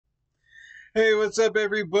Hey, what's up,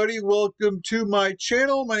 everybody? Welcome to my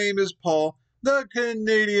channel. My name is Paul, the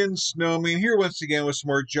Canadian Snowman, here once again with some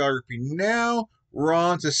more geography. Now, we're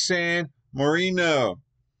on to San Marino.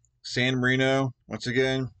 San Marino, once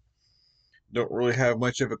again, don't really have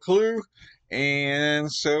much of a clue,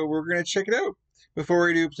 and so we're going to check it out. Before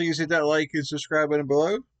we do, please hit that like and subscribe button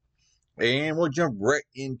below, and we'll jump right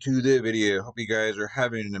into the video. Hope you guys are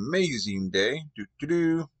having an amazing day.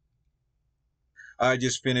 I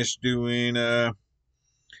just finished doing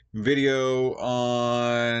video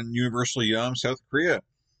on Universal Yum, South Korea.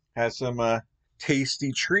 Has some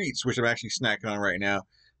tasty treats, which I'm actually snacking on right now.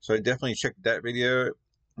 So I definitely check that video out.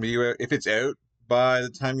 If it's out by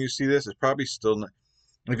the time you see this, it's probably still not.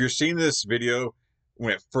 If you're seeing this video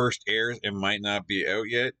when it first airs, it might not be out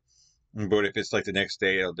yet. But if it's like the next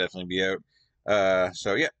day, it'll definitely be out.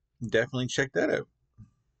 So yeah, definitely check that out.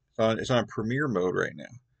 It's on premiere mode right now.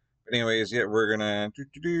 But anyways, yeah, we're gonna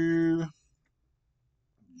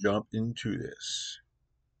jump into this.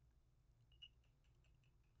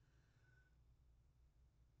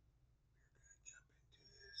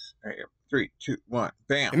 All right, 3, 2, 1,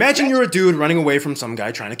 bam. Imagine you're a dude running away from some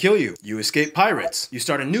guy trying to kill you. You escape pirates. You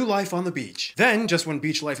start a new life on the beach. Then, just when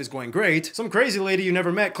beach life is going great, some crazy lady you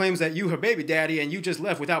never met claims that you her baby daddy and you just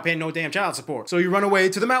left without paying no damn child support. So you run away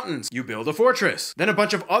to the mountains. You build a fortress. Then a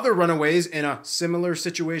bunch of other runaways in a similar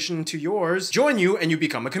situation to yours join you and you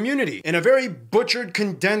become a community. In a very butchered,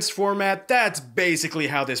 condensed format, that's basically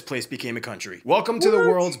how this place became a country. Welcome to the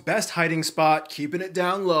world's best hiding spot, keeping it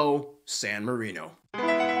down low, San Marino.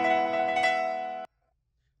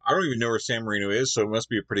 I don't even know where San Marino is, so it must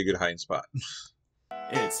be a pretty good hiding spot.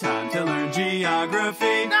 It's time to learn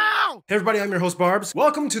geography now! Hey everybody, I'm your host Barbs.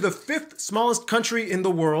 Welcome to the 5th smallest country in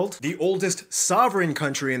the world, the oldest sovereign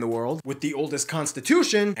country in the world, with the oldest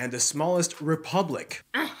constitution, and the smallest republic.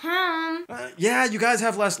 Yeah, you guys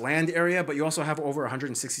have less land area, but you also have over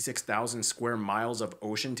 166,000 square miles of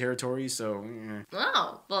ocean territory, so...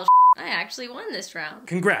 Oh, well, I actually won this round.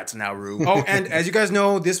 Congrats, Nauru. Oh, and as you guys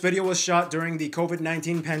know, this video was shot during the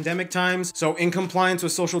COVID-19 pandemic times, so in compliance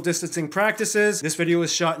with social distancing practices, this video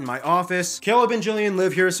was shot in my office. Caleb and Jillian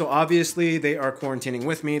live here, so obviously they are quarantining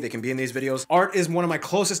with me. They can be in these videos. Art is one of my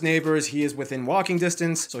closest neighbors. He is within walking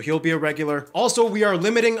distance, so he'll be a regular. Also, we are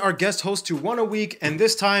limiting our guest host to 1 a week, and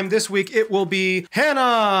this week, it will be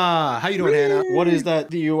Hannah. How you doing, Hannah? What is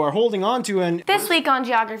that you are holding on to? And This week on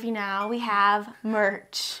Geography Now, we have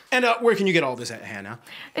merch. And where can you get all this at, Hannah?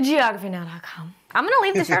 GeographyNow.com. I'm gonna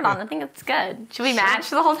leave the shirt on. I think it's good. Should we match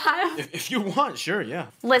the whole time? If you want, sure, yeah.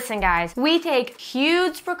 Listen, guys, we take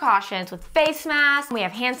huge precautions with face masks, we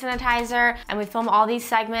have hand sanitizer, and we film all these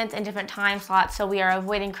segments in different time slots so we are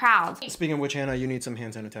avoiding crowds. Speaking of which, Hannah, you need some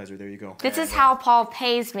hand sanitizer. There you go. This is how Paul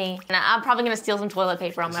pays me. And I'm probably gonna steal some toilet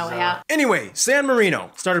paper on my way out. Anyway, San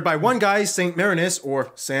Marino, started by one guy, St. Marinus,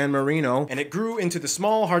 or San Marino, and it grew into the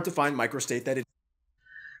small, hard-to-find microstate that it.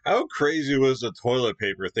 How crazy was the toilet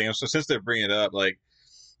paper thing? So since they bring it up, like,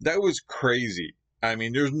 that was crazy. I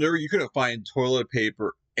mean, you couldn't find toilet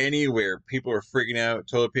paper anywhere. People are freaking out,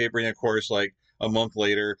 toilet paper, and of course, like, a month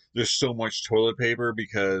later, there's so much toilet paper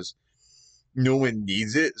because no one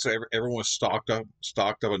needs it. So everyone was stocked up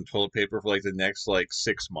on toilet paper for, like, the next, like,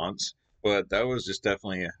 6 months. But that was just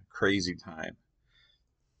definitely a crazy time.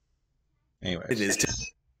 Anyway. It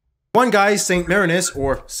is. One guy, St. Marinus,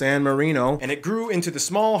 or San Marino, and it grew into the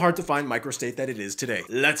small, hard-to-find microstate that it is today.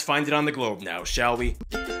 Let's find it on the globe now, shall we?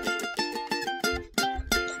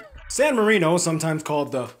 San Marino, sometimes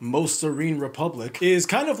called the Most Serene Republic, is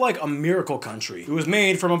kind of like a miracle country. It was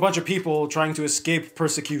made from a bunch of people trying to escape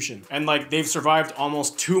persecution. And like, they've survived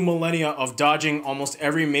almost 2 millennia of dodging almost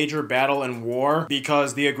every major battle and war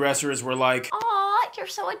because the aggressors were like, Aw, you're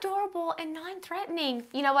so adorable and non-threatening.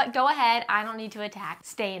 You know what? Go ahead. I don't need to attack.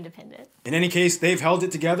 Stay independent. In any case, they've held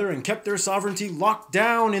it together and kept their sovereignty locked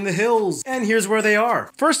down in the hills. And here's where they are.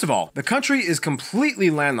 First of all, the country is completely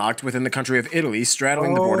landlocked within the country of Italy,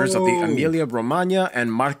 straddling the borders of the Emilia-Romagna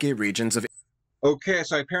and Marche regions of. Okay,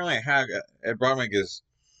 so apparently I have Bromwig is.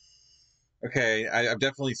 Okay, I've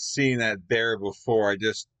definitely seen that there before. I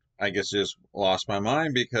guess just lost my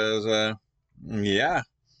mind because yeah,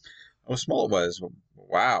 how small it was.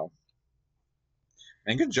 Wow.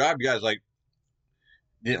 And good job, you guys. Like,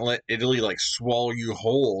 didn't let Italy like swallow you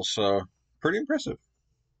whole. So pretty impressive.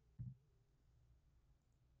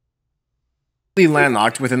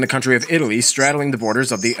 landlocked within the country of Italy, straddling the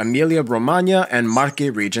borders of the Emilia-Romagna and Marche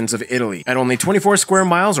regions of Italy. At only 24 square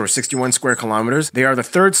miles or 61 square kilometers, they are the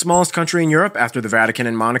third smallest country in Europe after the Vatican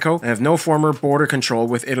and Monaco, and have no former border control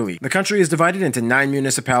with Italy. The country is divided into 9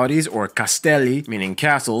 municipalities, or castelli, meaning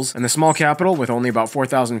castles, and the small capital, with only about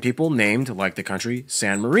 4,000 people, named, like the country,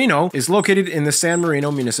 San Marino, is located in the San Marino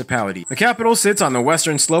municipality. The capital sits on the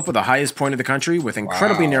western slope of the highest point of the country, with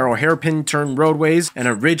incredibly narrow hairpin turn roadways and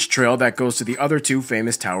a ridge trail that goes to the other 2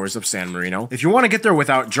 famous towers of San Marino. If you want to get there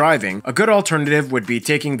without driving, a good alternative would be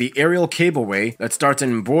taking the aerial cableway that starts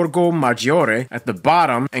in Borgo Maggiore at the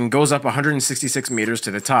bottom and goes up 166 meters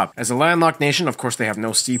to the top. As a landlocked nation, of course, they have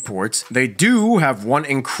no seaports. They do have one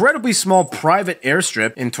incredibly small private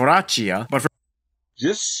airstrip in Torraccia, but for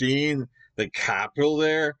Just seeing the capital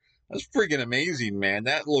there, that's freaking amazing, man.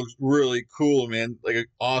 That looks really cool, man. Like an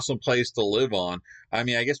awesome place to live on. I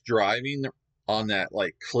mean, I guess driving on that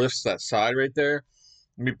like cliffs, that side right there,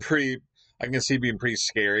 would be pretty. I can see it being pretty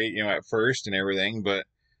scary, at first and everything. But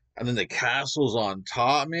and then the castles on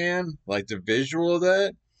top, man. Like the visual of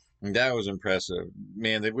that was impressive,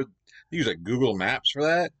 man. They would use like Google Maps for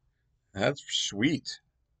that. That's sweet.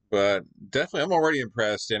 But definitely, I'm already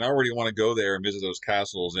impressed, and I already want to go there and visit those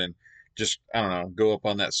castles and just, I don't know, go up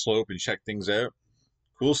on that slope and check things out.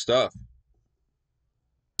 Cool stuff.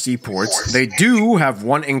 seaports. They do have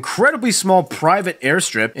one incredibly small private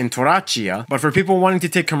airstrip in Torraccia, but for people wanting to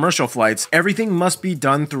take commercial flights, everything must be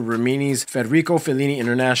done through Rimini's Federico Fellini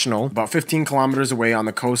International, about 15 kilometers away on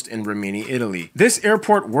the coast in Rimini, Italy. This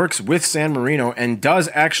airport works with San Marino and does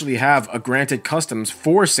actually have a granted customs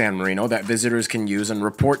for San Marino that visitors can use and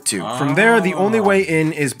report to. From there, the only way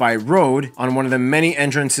in is by road on one of the many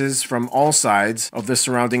entrances from all sides of the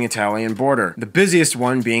surrounding Italian border, the busiest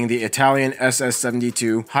one being the Italian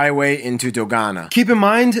SS-72 highway into Dogana. Keep in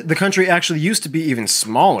mind, the country actually used to be even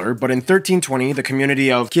smaller, but in 1320, the community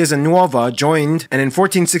of Chiesa Nuova joined, and in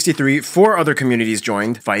 1463, 4 other communities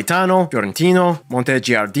joined: Faetano, Fiorentino,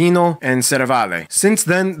 Montegiardino, and Serravalle. Since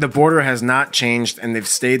then, the border has not changed, and they've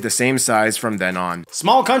stayed the same size from then on.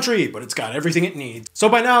 Small country, but it's got everything it needs. So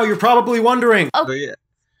by now, you're probably wondering,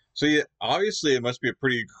 So yeah, obviously it must be a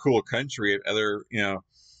pretty cool country if other,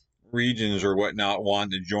 regions or whatnot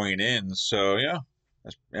want to join in. So yeah,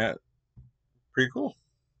 that's pretty cool.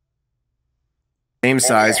 same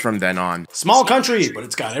size from then on. Small country, but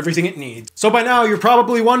it's got everything it needs. So by now, you're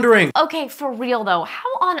probably wondering, Okay, for real though, how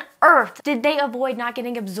on earth did they avoid not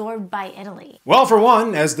getting absorbed by Italy? well, for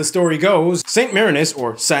one, as the story goes, Saint Marinus,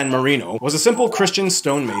 or San Marino, was a simple Christian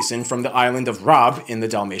stonemason from the island of Rab in the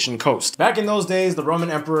Dalmatian coast. Back in those days, the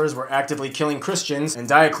Roman emperors were actively killing Christians, and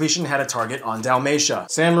Diocletian had a target on Dalmatia.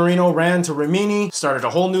 San Marino ran to Rimini, started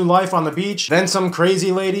a whole new life on the beach, then some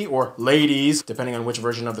crazy lady, or ladies, depending on which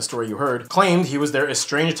version of the story you heard, claimed he was their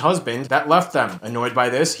estranged husband that left them. Annoyed by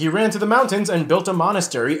this, he ran to the mountains and built a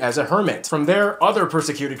monastery as a hermit. From there, other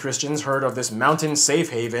persecuted Christians heard of this mountain safe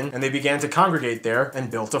haven, and they began to congregate there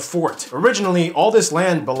and built a fort. Originally, all this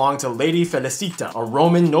land belonged to Lady Felicita, a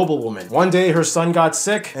Roman noblewoman. One day, her son got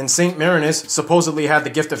sick, and Saint Marinus supposedly had the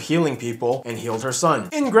gift of healing people and healed her son.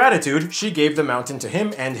 In gratitude, she gave the mountain to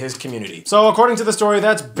him and his community. So according to the story,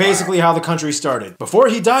 that's basically how the country started. Before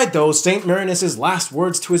he died though, Saint Marinus' last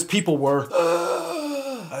words to his people were,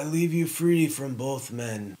 I leave you free from both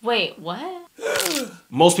men. Wait, what?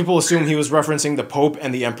 Most people assume he was referencing the Pope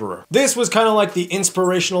and the Emperor. This was kind of like the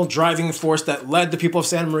inspirational driving force that led the people of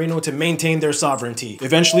San Marino to maintain their sovereignty.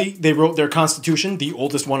 Eventually, they wrote their constitution, the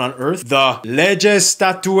oldest one on earth, the Leges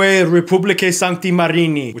Statutae Republicae Sancti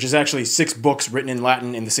Marini, which is actually 6 books written in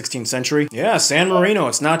Latin in the 16th century. Yeah, San Marino,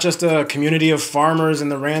 it's not just a community of farmers in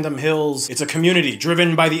the random hills. It's a community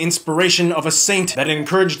driven by the inspiration of a saint that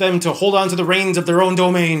encouraged them to hold on to the reins of their own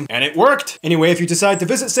domain. And it worked! Anyway, if you decide to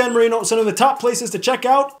visit San Marino, some of the top places to check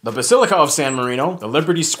out: the Basilica of San Marino, the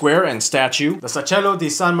Liberty Square and statue, the Saccello di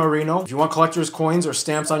San Marino. If you want collector's coins or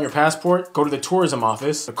stamps on your passport, go to the tourism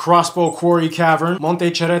office, the Crossbow Quarry Cavern, Monte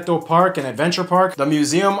Ceretto Park and Adventure Park, the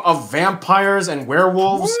Museum of Vampires and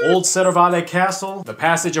Werewolves, Old Serravalle Castle, the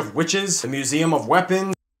Passage of Witches, the Museum of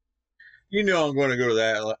Weapons. I'm going to go to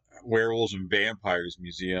that Werewolves and Vampires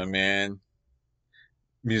Museum, man.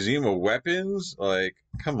 Museum of Weapons? Like,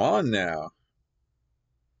 come on now.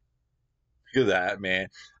 Look at that, man.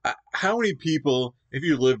 How many people, if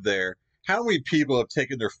you live there, how many people have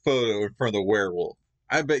taken their photo in front of the werewolf?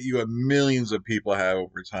 I bet you millions of people have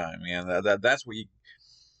over time, man. That's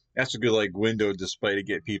a good like window display to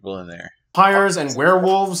get people in there. Vampires and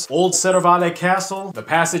werewolves, Old Serravalle Castle, the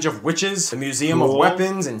Passage of Witches, the Museum of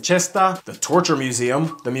Weapons in Cesta, the Torture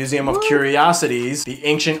Museum, the Museum of Curiosities, the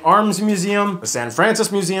Ancient Arms Museum, the San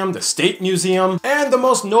Francisco Museum, the State Museum, and the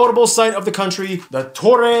most notable site of the country, the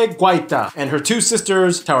Torre Guaita, and her two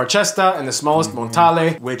sisters, Tower Cesta, and the smallest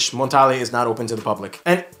Montale, which Montale is not open to the public.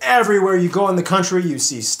 And everywhere you go in the country, you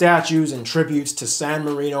see statues and tributes to San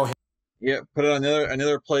Marino. Yeah, put it on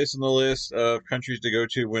another place on the list of countries to go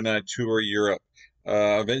to when I tour Europe.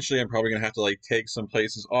 Eventually, I'm probably gonna have to like take some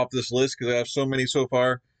places off this list because I have so many so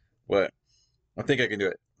far. But I think I can do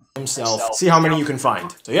it. Himself. See how many you can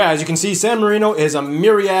find. So yeah, as you can see, San Marino is a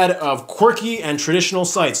myriad of quirky and traditional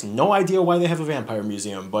sites. No idea why they have a vampire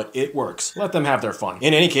museum, but it works. Let them have their fun.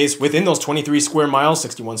 In any case, within those 23 square miles,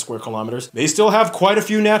 61 square kilometers, they still have quite a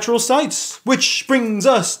few natural sites. Which brings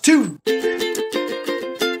us to...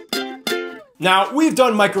 Now, we've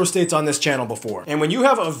done microstates on this channel before, and when you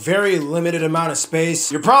have a very limited amount of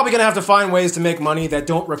space, you're probably gonna have to find ways to make money that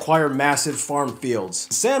don't require massive farm fields.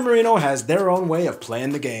 San Marino has their own way of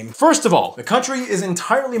playing the game. First of all, the country is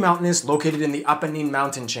entirely mountainous, located in the Apennine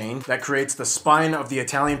mountain chain that creates the spine of the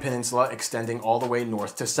Italian peninsula extending all the way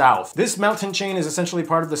north to south. This mountain chain is essentially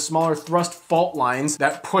part of the smaller thrust fault lines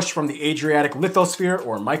that push from the Adriatic lithosphere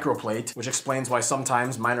or microplate, which explains why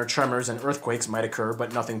sometimes minor tremors and earthquakes might occur,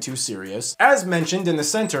 but nothing too serious. As mentioned, in the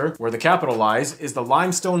center, where the capital lies, is the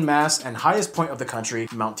limestone mass and highest point of the country,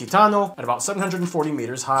 Mount Titano, at about 740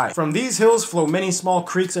 meters high. From these hills flow many small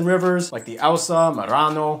creeks and rivers, like the Ausa,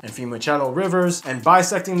 Marano, and Fiumicello rivers, and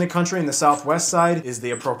bisecting the country in the southwest side is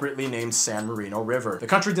the appropriately named San Marino River. The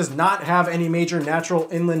country does not have any major natural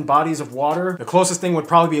inland bodies of water. The closest thing would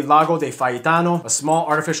probably be Lago de Faetano, a small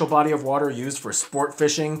artificial body of water used for sport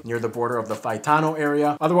fishing near the border of the Faetano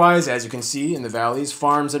area. Otherwise, as you can see in the valleys,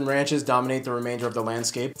 farms and ranches dominate the remainder of the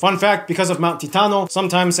landscape. Fun fact, because of Mount Titano,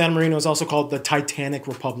 sometimes San Marino is also called the Titanic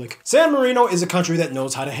Republic. San Marino is a country that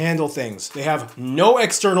knows how to handle things. They have no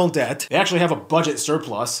external debt, they actually have a budget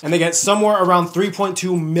surplus, and they get somewhere around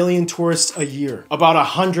 3.2 million tourists a year, about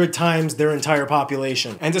 100 times their entire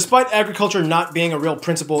population. And despite agriculture not being a real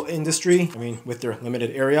principal industry, I mean, with their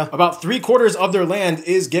limited area, about 3/4 of their land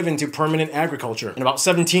is given to permanent agriculture, and about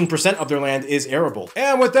 17% of their land is arable.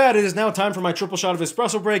 And with that, it is now time for my triple shot of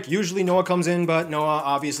espresso break. Usually Noah comes in, but Noah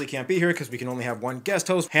obviously can't be here because we can only have one guest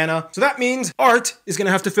host, Hannah. So that means Art is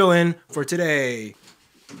gonna have to fill in for today.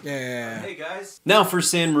 Yeah. Hey guys. Now for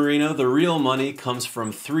San Marino, the real money comes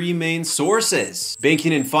from three main sources.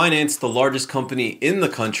 Banking and finance, the largest company in the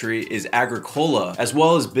country, is Agricola, as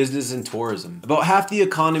well as business and tourism. About half the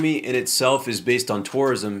economy in itself is based on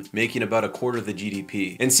tourism, making about 1/4 of the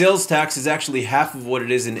GDP. And sales tax is actually half of what it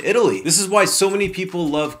is in Italy. This is why so many people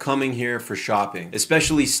love coming here for shopping,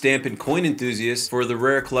 especially stamp and coin enthusiasts for the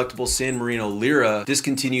rare collectible San Marino lira,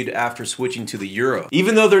 discontinued after switching to the euro,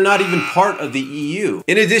 even though they're not even part of the EU.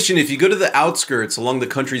 In addition, if you go to the outskirts along the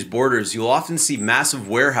country's borders, you'll often see massive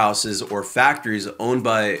warehouses or factories owned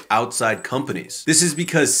by outside companies. This is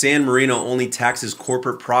because San Marino only taxes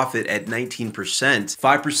corporate profit at 19%,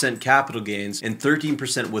 5% capital gains, and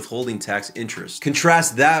 13% withholding tax interest.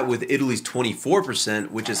 Contrast that with Italy's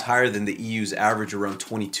 24%, which is higher than the EU's average around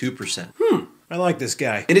 22%. I like this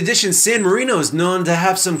guy. In addition, San Marino is known to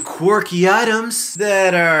have some quirky items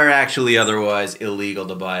that are actually otherwise illegal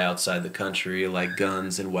to buy outside the country, like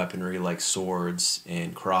guns and weaponry like swords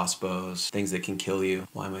and crossbows, things that can kill you.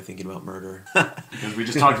 Why am I thinking about murder? Because we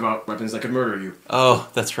just talked about weapons that could murder you. Oh,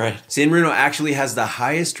 that's right. San Marino actually has the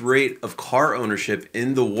highest rate of car ownership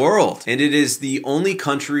in the world, and it is the only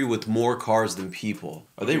country with more cars than people.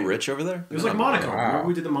 Are they rich over there? It was like Monaco. Remember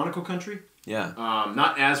we did the Monaco country? Yeah.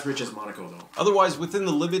 Not as rich as Monaco though. Otherwise, within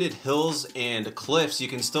the limited hills and cliffs, you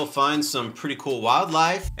can still find some pretty cool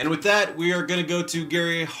wildlife. And with that, we are gonna go to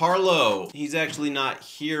Gary Harlow. He's actually not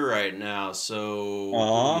here right now, so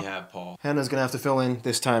what do we have, Paul? Hannah's gonna have to fill in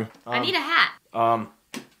this time. I need a hat.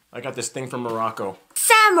 I got this thing from Morocco.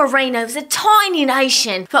 San Marino's a tiny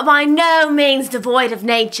nation, but by no means devoid of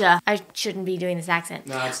nature. I shouldn't be doing this accent.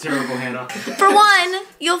 Nah, it's terrible, Hannah. For one,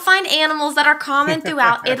 you'll find animals that are common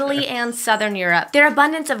throughout Italy and southern Europe. Their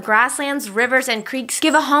abundance of grasslands, rivers, and creeks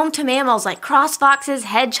give a home to mammals like cross foxes,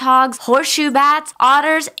 hedgehogs, horseshoe bats,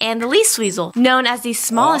 otters, and the least weasel, known as the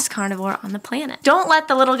smallest carnivore on the planet. Don't let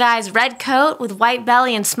the little guy's red coat with white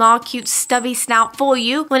belly and small, cute, stubby snout fool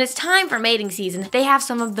you. When it's time for mating season, they have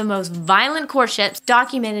some of the most violent courtships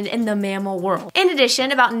documented in the mammal world. In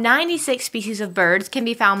addition, about 96 species of birds can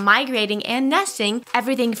be found migrating and nesting,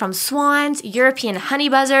 everything from swans, European honey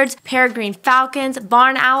buzzards, peregrine falcons,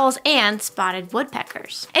 barn owls, and spotted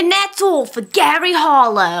woodpeckers. And that's all for Gary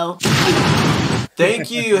Harlow.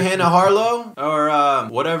 Thank you, Hannah Harlow, or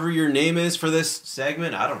whatever your name is for this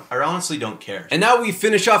segment. I honestly don't care. And now we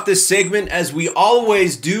finish off this segment as we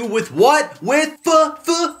always do with what? With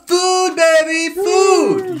food, baby,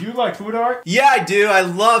 food. You like food art? Yeah, I do. I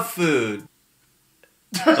love food.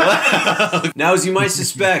 Now, as you might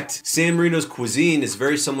suspect, San Marino's cuisine is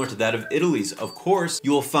very similar to that of Italy's. Of course,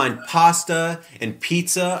 you will find pasta and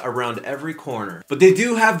pizza around every corner. But they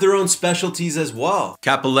do have their own specialties as well.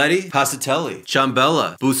 Cappelletti, Pastatelli,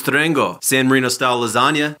 Ciambella, Bustrengo, San Marino-style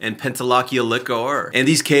lasagna, and Pentalacchia liqueur. And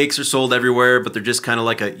these cakes are sold everywhere, but they're just kind of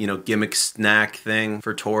like a, gimmick snack thing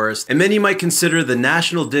for tourists. And many might consider the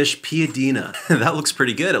national dish piadina. That looks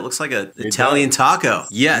pretty good. It looks like an Italian taco.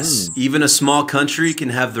 Yes, even a small country can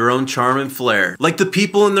have their own charm and flair, like the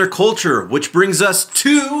people and their culture, which brings us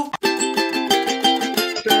to...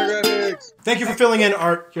 Thank you for filling in,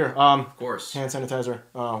 Art. Here, Of course. hand sanitizer.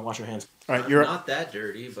 Wash your hands. All right, you're not that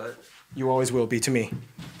dirty, but... You always will be to me.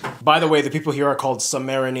 By the way, the people here are called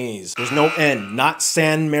Sammarinese. There's no N, not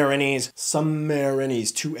San Marinese.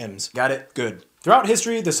 Sammarinese, 2 M's. Got it? Good. Throughout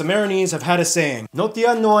history, the Sammarinese have had a saying,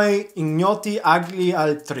 Notia noi ignoti agli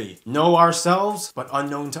altri. Know ourselves, but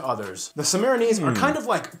unknown to others. The Sammarinese are kind of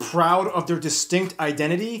like proud of their distinct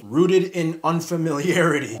identity, rooted in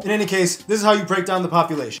unfamiliarity. In any case, this is how you break down the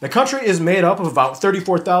population. The country is made up of about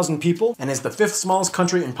 34,000 people and is the 5th smallest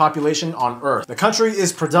country in population on Earth. The country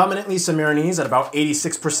is predominantly Sammarinese at about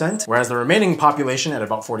 86%, whereas the remaining population at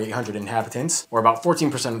about 4,800 inhabitants, or about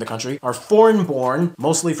 14% of the country, are foreign-born,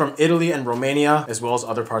 mostly from Italy and Romania, as well as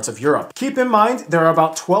other parts of Europe. Keep in mind, there are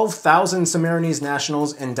about 12,000 Sammarinese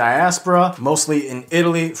nationals in diaspora, mostly in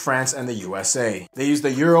Italy, France, and the USA. They use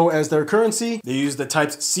the euro as their currency, they use the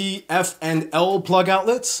types C, F, and L plug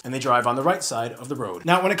outlets, and they drive on the right side of the road.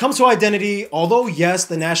 Now, when it comes to identity, although yes,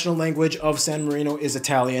 the national language of San Marino is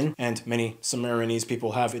Italian, and many Sammarinese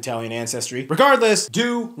people have Italian ancestry, regardless,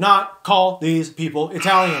 do not call these people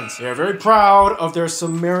Italians. They are very proud of their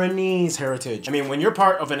Sammarinese heritage. I mean, when you're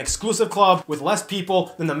part of an exclusive club with less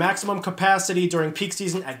people than the maximum capacity during peak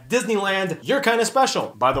season at Disneyland, you're kind of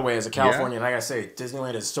special. By the way, as a Californian, I gotta say,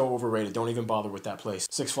 Disneyland is so overrated. Don't even bother with that place.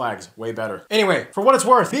 Six Flags, way better. Anyway, for what it's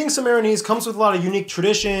worth, being Sammarinese comes with a lot of unique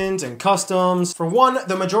traditions and customs. For one,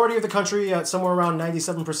 the majority of the country, at somewhere around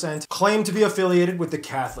 97%, claim to be affiliated with the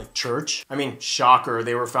Catholic Church. I mean, shocker,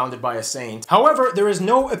 they were founded by a saint. However, there is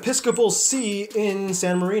no Episcopal See in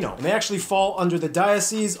San Marino, and they actually fall under the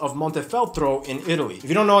Diocese of Montefeltro in Italy. If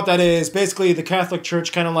you don't know what that is, basically the Catholic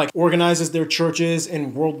Church kind of like organizes their churches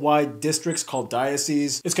in worldwide districts called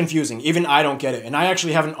dioceses. It's confusing. Even I don't get it. And I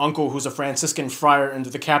actually have an uncle who's a Franciscan friar under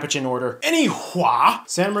the Capuchin order. Anyhow,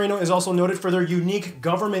 San Marino is also noted for their unique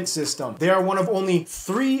government system. They are one of only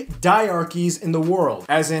 3 diarchies in the world,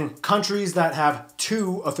 as in countries that have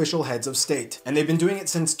 2 official heads of state. And they've been doing it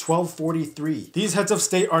since 1243. These heads of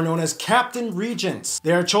state are known as captain regents.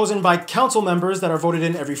 They are chosen by council members that are voted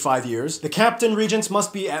in every 5 years. The captain regents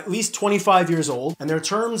must be at least 25 years old, and their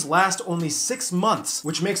terms last only 6 months,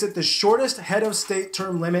 which makes it the shortest head of state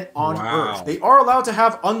term limit on Earth. They are allowed to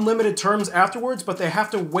have unlimited terms afterwards, but they have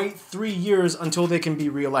to wait 3 years until they can be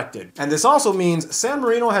reelected. And this also means San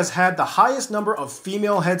Marino has had the highest number of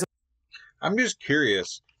female heads. I'm just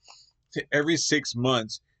curious, every 6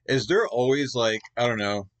 months, is there always like, I don't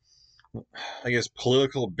know, I guess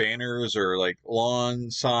political banners or like lawn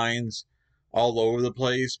signs all over the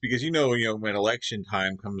place? Because when election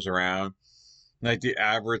time comes around, like the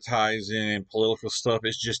advertising and political stuff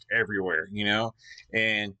is just everywhere,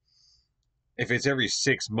 and if it's every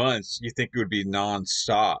 6 months, you think it would be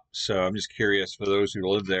nonstop. So I'm just curious, for those who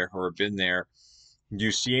live there or have been there, do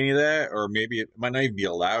you see any of that? Or maybe it might not even be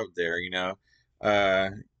allowed there,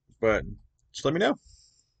 but just let me know.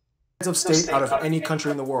 Of state out of any country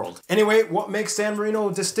in the world. Anyway, what makes San Marino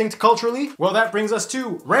distinct culturally? Well, that brings us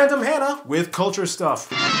to Random Hannah with culture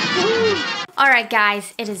stuff. Alright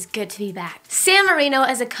guys, it is good to be back. San Marino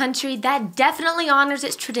is a country that definitely honors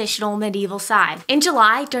its traditional medieval side. In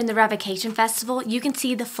July, during the Revocation Festival, you can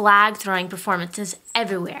see the flag throwing performances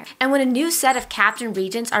everywhere. And when a new set of captain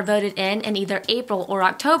regents are voted in either April or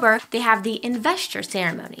October, they have the investiture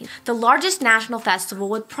ceremony. The largest national festival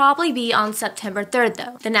would probably be on September 3rd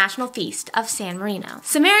though, the National Feast of San Marino.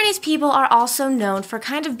 Sammarinese people are also known for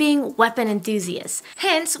kind of being weapon enthusiasts,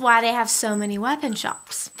 hence why they have so many weapon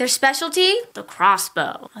shops. Their specialty? The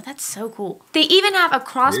crossbow. Oh, that's so cool. They even have a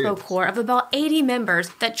crossbow corps of about 80 members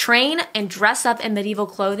that train and dress up in medieval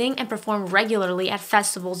clothing and perform regularly at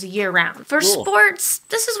festivals year-round. For sports,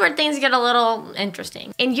 this is where things get a little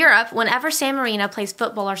interesting. In Europe, whenever San Marino plays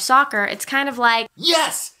football or soccer, it's kind of like,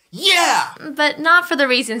 yes! Yeah! But not for the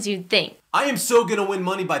reasons you'd think. I am so gonna win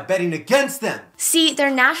money by betting against them. See,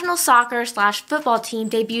 their national soccer/football team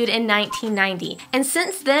debuted in 1990, and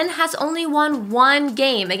since then has only won one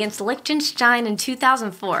game against Liechtenstein in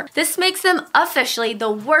 2004. This makes them officially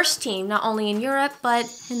the worst team not only in Europe, but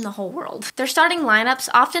in the whole world. Their starting lineups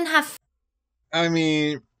often have... I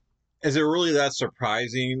mean, is it really that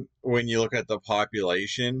surprising when you look at the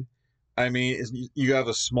population? I mean, you have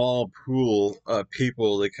a small pool of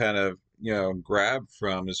people that kind of, grab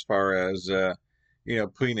from as far as,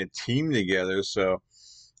 putting a team together. So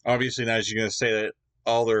obviously now you're going to say that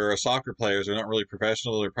all their soccer players are not really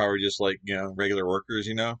professional. They're probably just like, regular workers.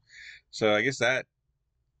 So I guess that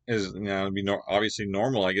is, obviously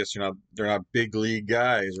normal. I guess they're not big league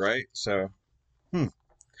guys, right? So,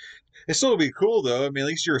 it still would be cool though. I mean, at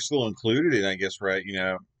least you're still included in, I guess, right?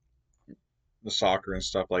 The soccer and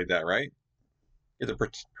stuff like that, right? Get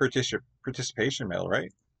the participation medal,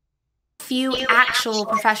 right? few actual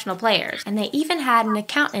professional players, and they even had an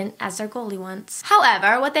accountant as their goalie once.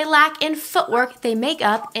 However, what they lack in footwork, they make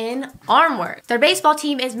up in arm work. Their baseball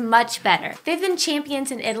team is much better. They've been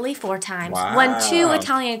champions in Italy 4 times, won 2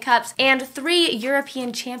 Italian Cups, and 3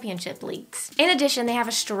 European Championship leagues. In addition, they have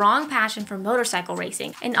a strong passion for motorcycle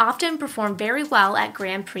racing and often perform very well at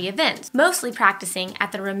Grand Prix events, mostly practicing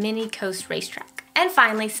at the Rimini Coast racetrack. And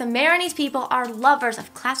finally, some Marinese people are lovers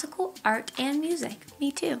of classical art and music.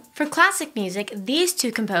 Me too. For classic music, these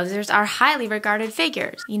 2 composers are highly regarded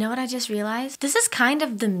figures. You know what I just realized? This is kind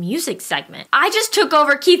of the music segment. I just took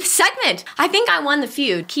over Keith's segment. I think I won the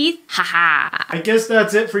feud. Keith, haha. I guess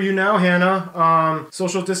that's it for you now, Hannah.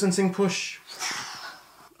 Social distancing push.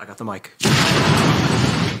 I got the mic.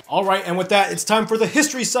 Alright, and with that, it's time for the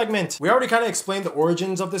history segment. We already kind of explained the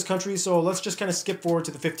origins of this country, so let's just kind of skip forward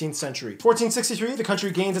to the 15th century. 1463, the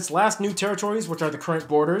country gains its last new territories, which are the current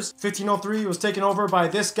borders. 1503, it was taken over by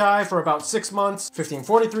this guy for about 6 months.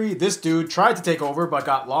 1543, this dude tried to take over, but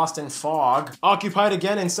got lost in fog. Occupied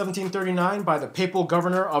again in 1739 by the papal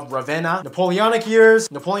governor of Ravenna. Napoleonic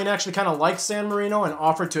years, Napoleon actually kind of liked San Marino and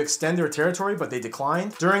offered to extend their territory, but they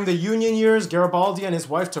declined. During the Union years, Garibaldi and his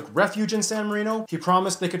wife took refuge in San Marino. He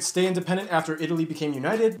promised they could stay independent after Italy became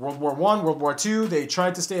united. World War I, World War II, they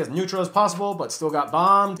tried to stay as neutral as possible, but still got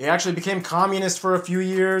bombed. They actually became communist for a few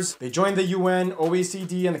years. They joined the UN,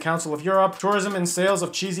 OECD, and the Council of Europe. Tourism and sales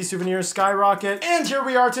of cheesy souvenirs skyrocket. And here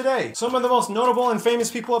we are today. Some of the most notable and famous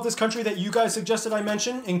people of this country that you guys suggested I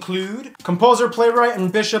mention include composer, playwright,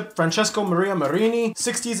 and bishop Francesco Maria Marini,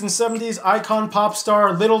 60s and 70s icon pop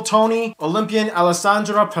star Little Tony, Olympian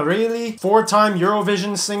Alessandra Parelli, 4-time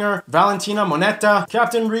Eurovision singer Valentina Monetta,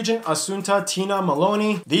 Captain Regent Assunta Tina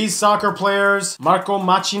Maloney, these soccer players Marco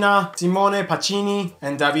Machina, Simone Pacini,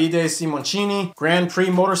 and Davide Simoncini, Grand Prix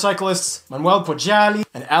motorcyclists Manuel Poggiali,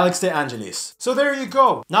 and Alex De Angelis. So there you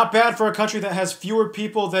go. Not bad for a country that has fewer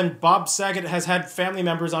people than Bob Saget has had family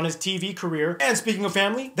members on his TV career. And speaking of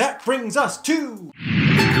family, that brings us to...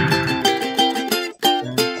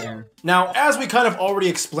 Now, as we kind of already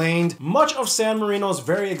explained, much of San Marino's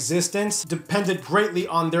very existence depended greatly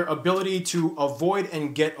on their ability to avoid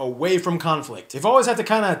and get away from conflict. They've always had to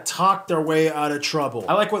kind of talk their way out of trouble.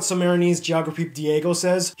 I like what some Marinese geography Diego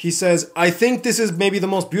says. He says, "I think this is maybe the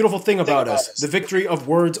most beautiful thing about us, the victory of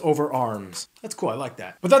words over arms." That's cool, I like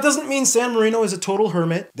that. But that doesn't mean San Marino is a total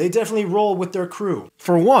hermit. They definitely roll with their crew.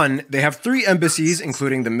 For one, they have 3 embassies,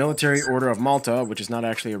 including the Military Order of Malta, which is not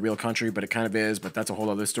actually a real country, but it kind of is, but that's a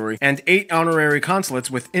whole other story, and 8 honorary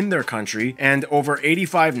consulates within their country, and over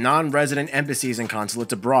 85 non-resident embassies and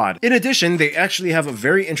consulates abroad. In addition, they actually have a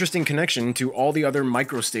very interesting connection to all the other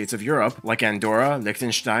microstates of Europe, like Andorra,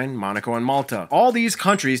 Liechtenstein, Monaco, and Malta. All these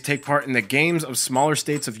countries take part in the Games of Smaller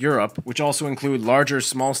States of Europe, which also include larger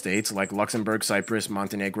small states like Luxembourg, Cyprus,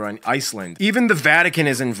 Montenegro, and Iceland. Even the Vatican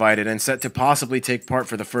is invited and set to possibly take part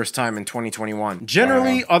for the first time in 2021.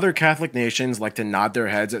 Generally, other Catholic nations like to nod their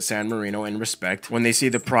heads at San Marino in respect when they see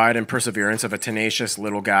the pride and perseverance of a tenacious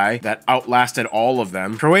little guy that outlasted all of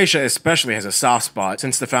them. Croatia especially has a soft spot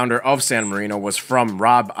since the founder of San Marino was from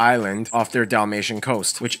Rob Island off their Dalmatian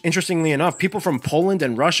coast, which interestingly enough, people from Poland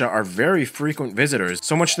and Russia are very frequent visitors,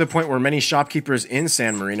 so much to the point where many shopkeepers in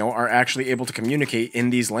San Marino are actually able to communicate in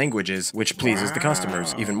these languages, which pleases the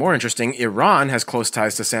customers. Even more interesting, Iran has close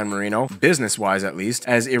ties to San Marino, business-wise at least,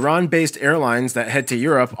 as Iran-based airlines that head to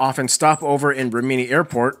Europe often stop over in Rimini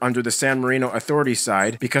Airport under the San Marino Authority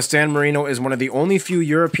side because San Marino is one of the only few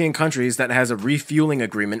European countries that has a refueling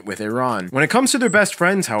agreement with Iran. When it comes to their best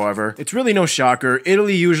friends, however, it's really no shocker,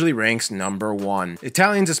 Italy usually ranks number 1.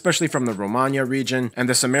 Italians, especially from the Romagna region, and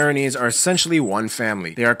the Sammarinese are essentially one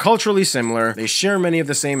family. They are culturally similar, they share many of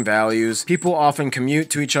the same values, people often commute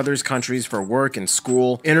to each other's countries for work and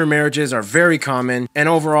school, intermarriages are very common, and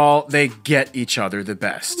overall, they get each other the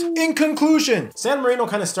best. In conclusion, San Marino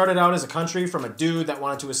kind of started out as a country from a dude that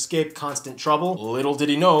wanted to escape constant trouble. Little did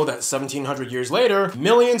he know that 1700 years later,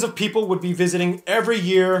 millions of people would be visiting every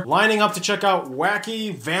year, lining up to check out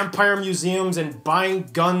wacky vampire museums and buying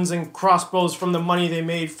guns and crossbows from the money they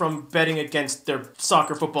made from betting against their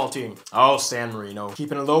soccer football team. Oh, San Marino,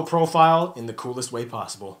 keeping a low profile in the coolest way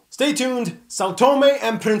possible. Stay tuned, Sao Tome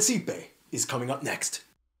and Principe is coming up next.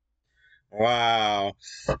 Wow.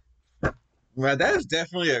 Well, that is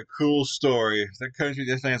definitely a cool story. That country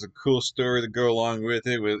definitely has a cool story to go along with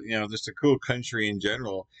it, with, just a cool country in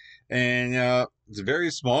general. And, it's a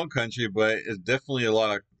very small country, but it's definitely a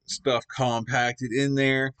lot of stuff compacted in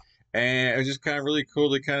there. And it was just kind of really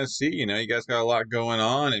cool to kind of see, you guys got a lot going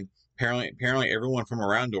on. And apparently everyone from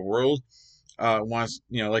around the world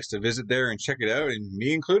likes to visit there and check it out, and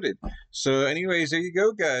me included. So anyways, there you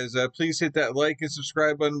go, guys. Please hit that like and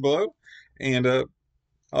subscribe button below. And,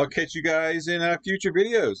 I'll catch you guys in future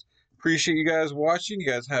videos. Appreciate you guys watching. You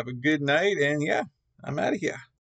guys have a good night. And yeah, I'm out of here.